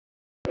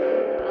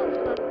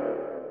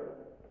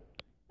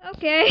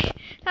Okay,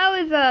 that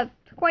was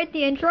quite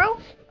the intro,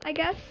 I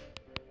guess.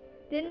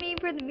 Didn't mean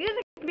for the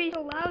music to be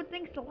so loud.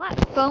 Thanks a lot,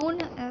 phone.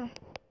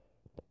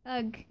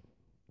 I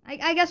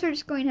guess we're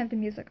just going to have the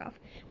music off.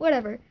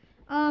 Whatever.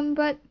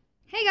 But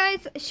hey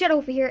guys, Shadow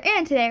Wolfie here,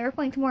 and today we're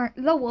playing some more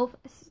The Wolf's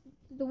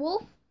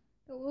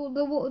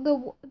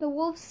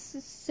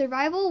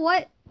Survival.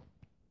 What?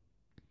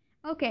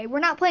 Okay, we're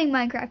not playing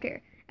Minecraft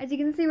here. As you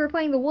can see, we're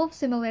playing the Wolf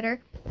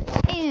Simulator.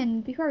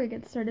 And before we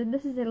get started,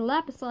 this is a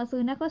Lapis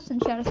lazuli necklace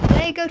and shadows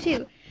today. Go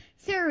to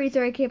Sarah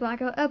AK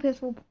Blackout,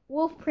 Lapis,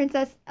 Wolf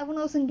Princess, Evan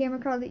Wilson, Gamer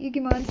Carl, the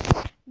Yugimons,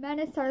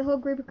 Madness, Star, the whole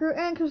Graper Crew,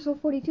 and Crystal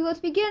 42. Let's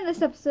begin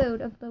this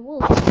episode of the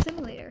Wolf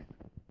Simulator.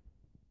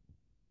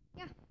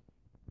 Yeah.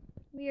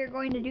 We are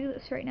going to do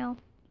this right now.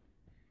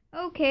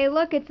 Okay,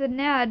 look, it's an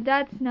ad.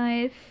 That's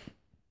nice.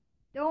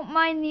 Don't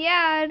mind the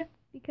ad,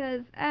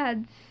 because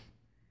ads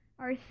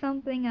are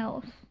something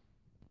else.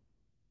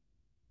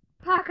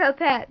 Pocket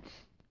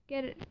Pets.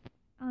 Get it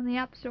on the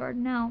App Store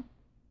now,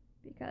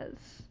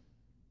 because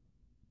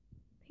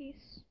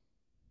peace.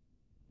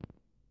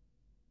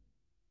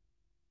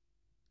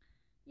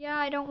 Yeah,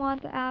 I don't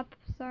want the app,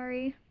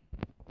 sorry.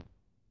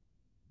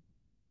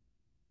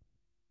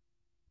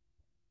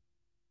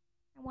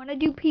 I want to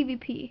do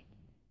PvP.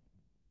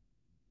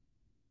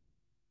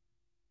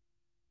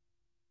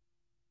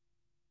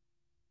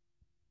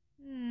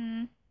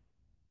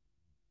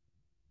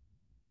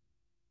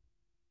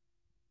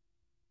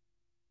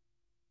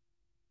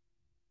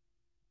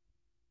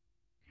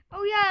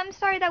 Oh yeah, I'm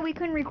sorry that we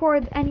couldn't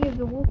record any of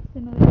the Wolf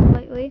Simulator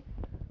lately.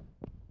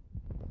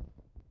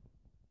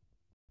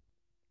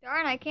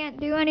 Darn, I can't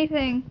do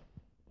anything.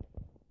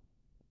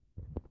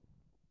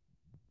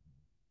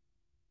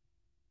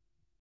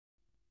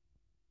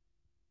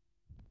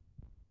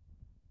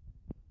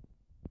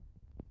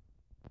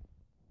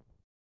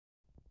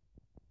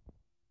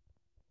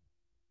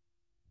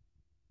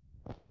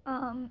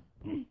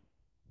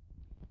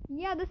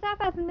 Yeah, this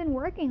app hasn't been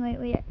working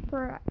lately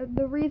for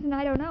the reason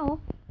I don't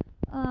know.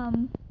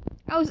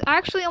 I was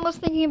actually almost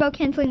thinking about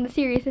canceling the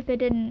series if it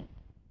didn't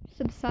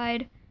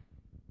subside.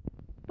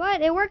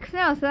 But it works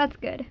now, so that's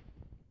good.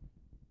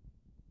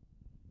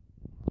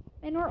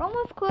 And we're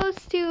almost close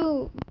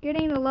to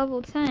getting to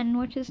level 10,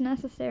 which is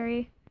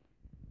necessary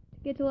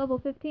to get to level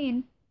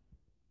 15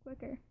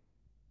 quicker.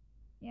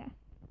 Yeah.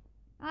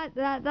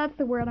 That's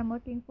the word I'm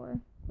looking for.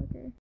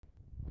 Quicker.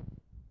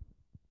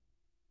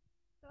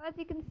 So as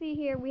you can see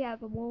here, we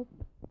have a wolf,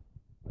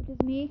 which is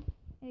me.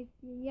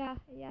 Yeah,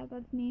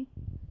 that's me.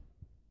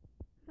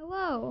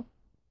 Hello.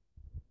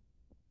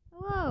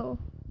 Hello.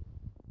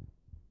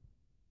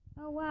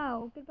 Oh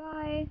wow,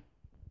 goodbye.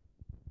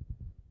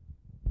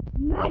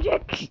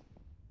 Magic!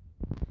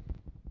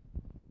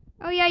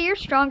 Oh yeah, you're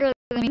stronger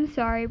than me. I'm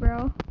sorry,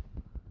 bro.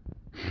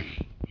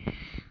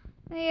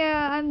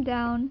 Yeah, I'm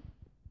down.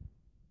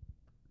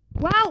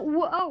 Wow,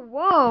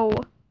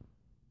 whoa.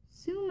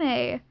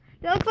 Sume.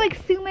 That looks like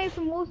Sume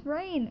from Wolf's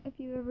Rain, if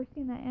you've ever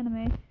seen that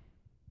anime.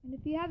 And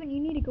if you haven't,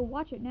 you need to go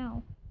watch it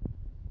now.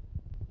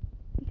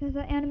 Because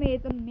that anime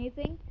is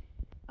amazing.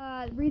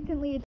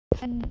 Recently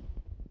it's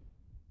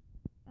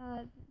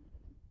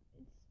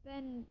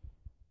been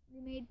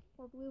remade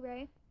for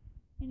Blu-ray,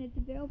 and it's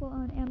available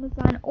on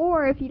Amazon,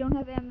 or if you don't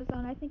have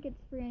Amazon, I think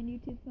it's free on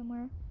YouTube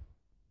somewhere.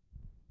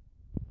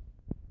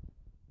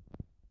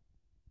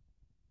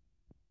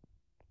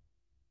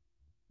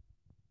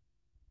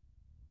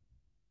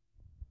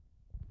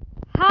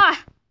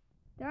 Ha!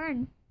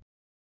 Darn.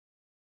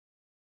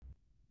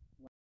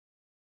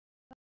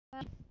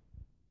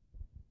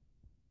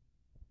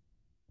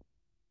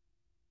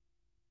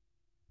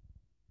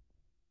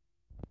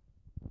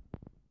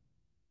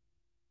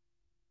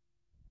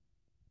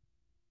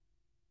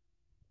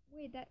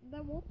 Wait,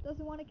 that wolf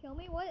doesn't want to kill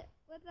me? What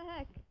the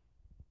heck?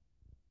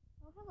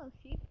 Oh, hello,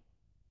 sheep.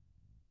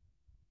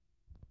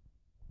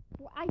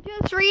 Well, I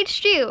just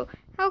reached you!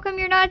 How come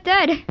you're not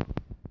dead?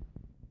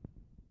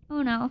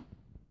 Oh no.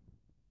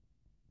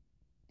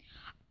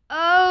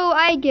 Oh,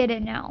 I get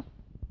it now.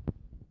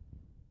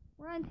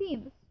 We're on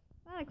teams.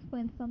 That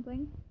explains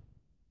something.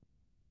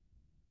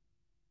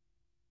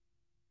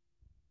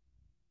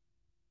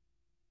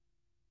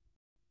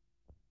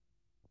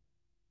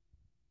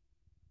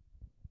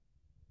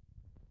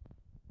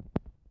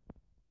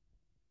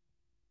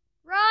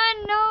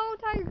 Run! No,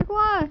 Tiger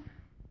Claw!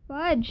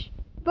 Fudge!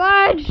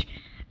 Fudge!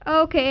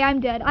 Okay, I'm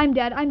dead. I'm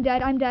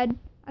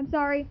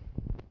sorry.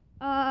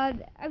 I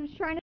was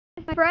trying to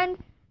save my friend.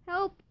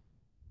 Help!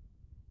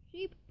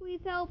 Sheep,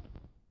 please help.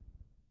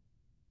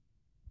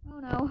 Oh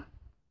no.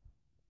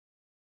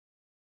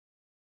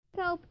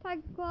 Help,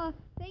 Tiger Claw.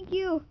 Thank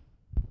you.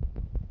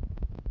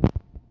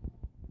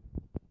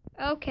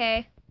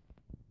 Okay.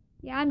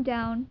 Yeah, I'm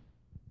down.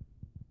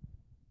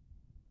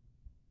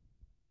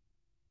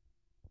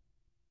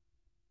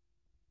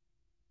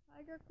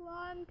 Tiger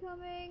Claw, I'm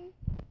coming.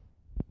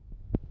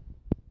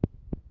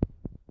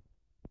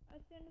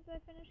 As soon as I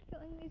finish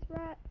killing these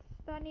rats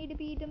that need to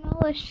be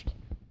demolished.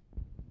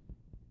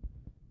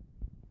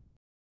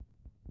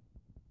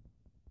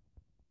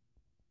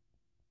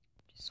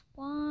 Just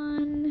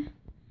one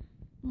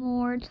more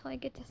more until I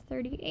get to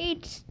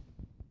 38.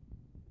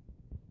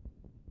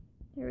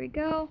 There we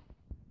go.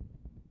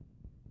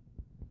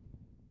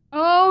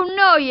 Oh,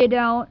 no, you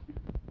don't.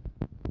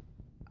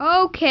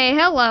 Okay,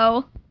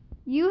 hello.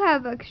 You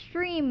have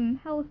extreme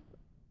health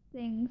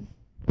things.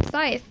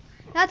 Scythe.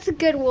 That's a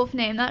good wolf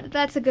name.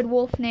 That's a good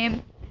wolf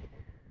name.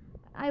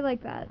 I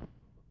like that.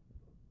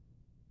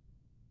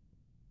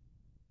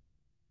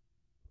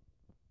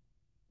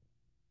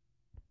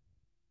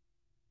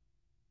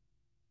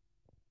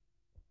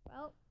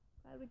 Well,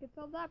 glad we could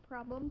solve that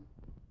problem.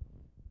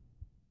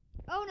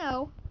 Oh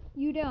no,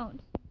 you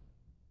don't.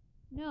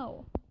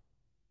 No.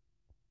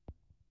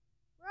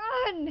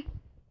 Run!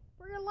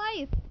 For your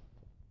life!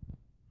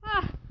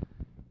 Ah!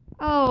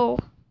 Oh,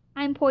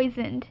 I'm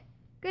poisoned.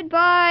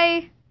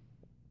 Goodbye!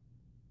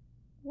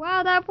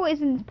 Wow, that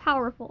poison's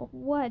powerful.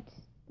 What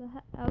the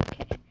heck?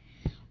 Okay.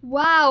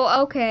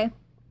 Wow, okay.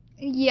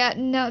 Yeah,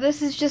 no,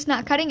 this is just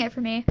not cutting it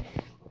for me.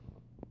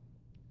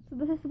 So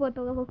this is what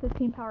the level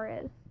 15 power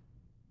is.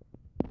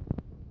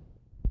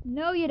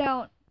 No, you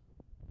don't.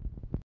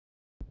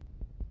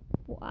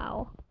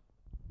 Wow.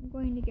 I'm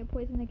going to get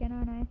poisoned again,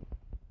 aren't I?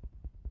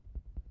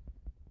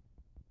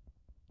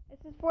 This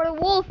is for the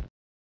wolf!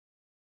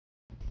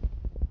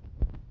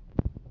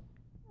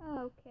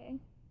 Okay.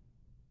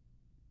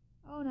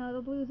 Oh no,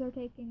 the blues are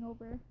taking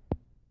over.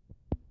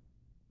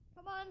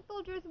 Come on,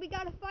 soldiers, we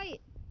gotta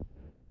fight!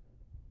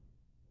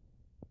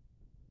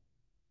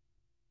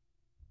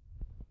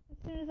 As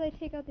soon as I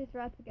take out these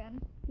rats again,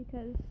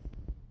 because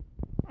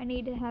I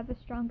need to have a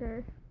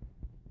stronger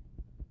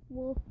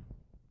wolf,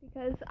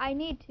 because I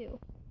need to.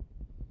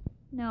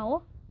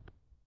 No.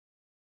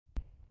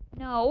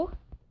 No.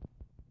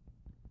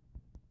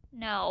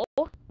 No.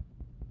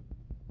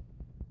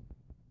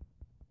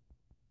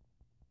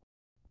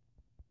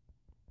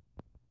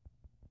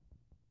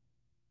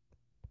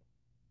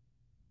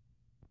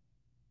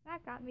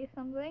 That got me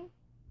something.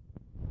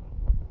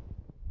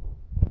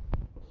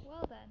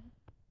 Well then.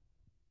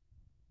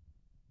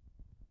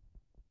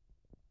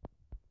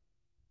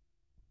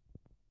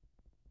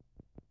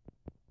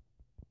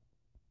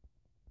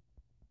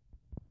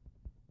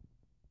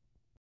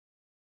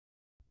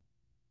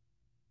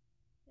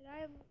 Did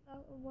I,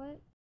 what?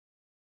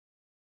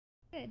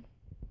 Good.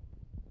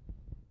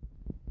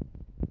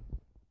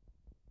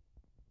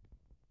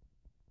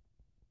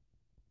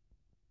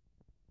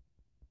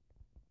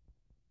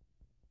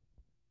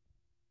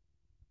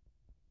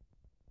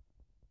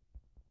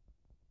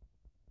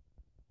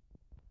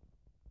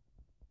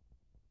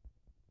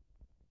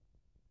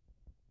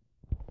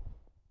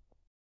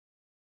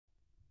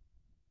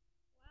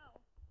 Wow.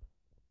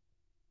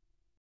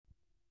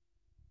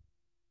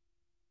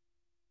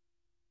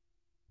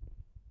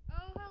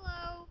 Oh,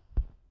 hello.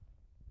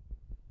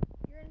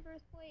 You're in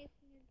first place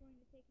and you're going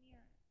to take me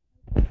out.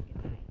 Okay,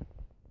 goodbye.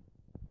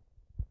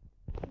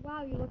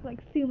 Wow, you look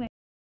like Suman.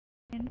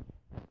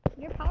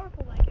 You're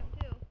powerful like him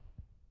too. No.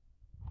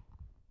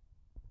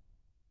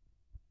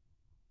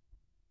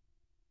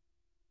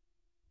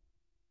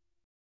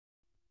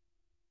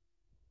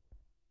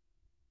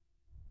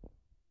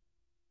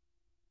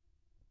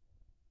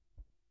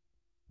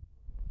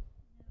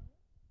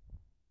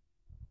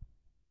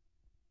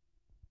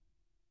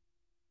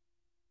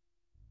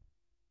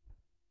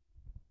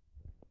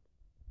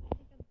 I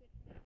think I'm good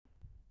for now.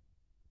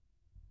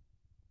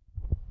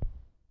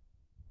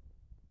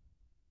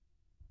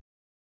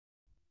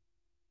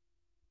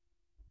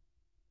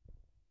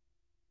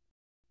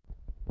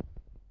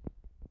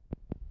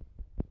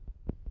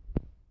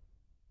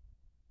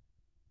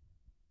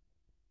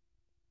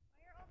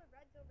 Why are all the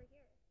reds over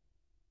here?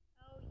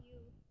 Oh, you.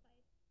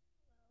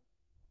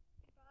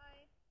 Hello.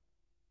 Goodbye.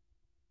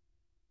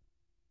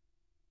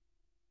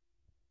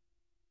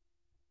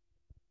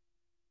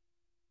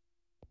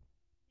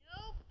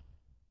 Nope.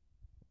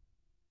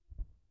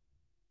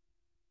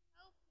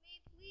 Help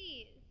me,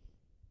 please.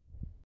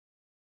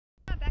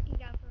 I'm not backing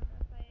down from a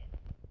fight.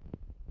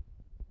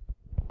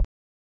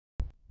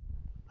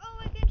 Oh,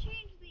 I can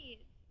change these.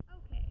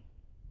 Okay.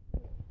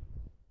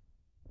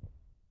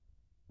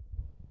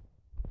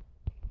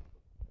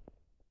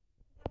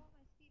 I want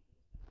my speed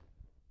boost.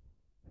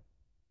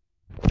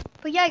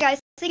 But yeah, guys,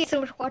 thank you so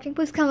much for watching.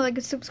 Please comment, like,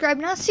 and subscribe,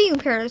 and I'll see you in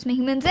Paradise, my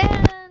humans,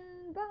 and